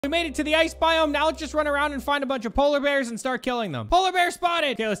We made it to the ice biome. Now let's just run around and find a bunch of polar bears and start killing them. Polar bear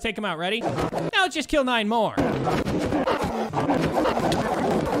spotted. Okay, let's take them out. Ready? Now let's just kill 9 more.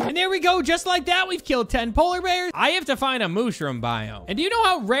 And there we go. Just like that, we've killed 10 polar bears. I have to find a mushroom biome. And do you know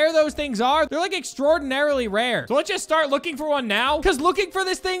how rare those things are? They're like extraordinarily rare. So let's just start looking for one now, because looking for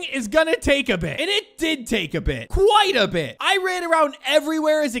this thing is gonna take a bit. And it did take a bit. Quite a bit. I ran around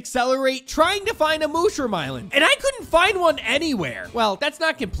everywhere as Accelerate trying to find a mushroom island. And I couldn't find one anywhere. Well, that's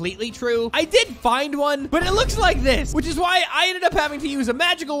not completely true. I did find one, but it looks like this, which is why I ended up having to use a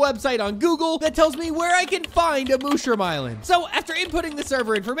magical website on Google that tells me where I can find a mushroom island. So after inputting the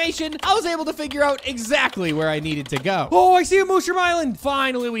server information, I was able to figure out exactly where I needed to go. Oh, I see a mushroom island.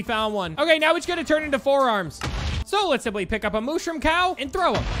 Finally, we found one. Okay, now it's gonna turn into forearms. So let's simply pick up a mushroom cow and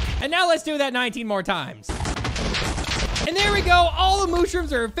throw them. And now let's do that 19 more times. And there we go. All the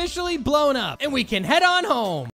mushrooms are officially blown up and we can head on home.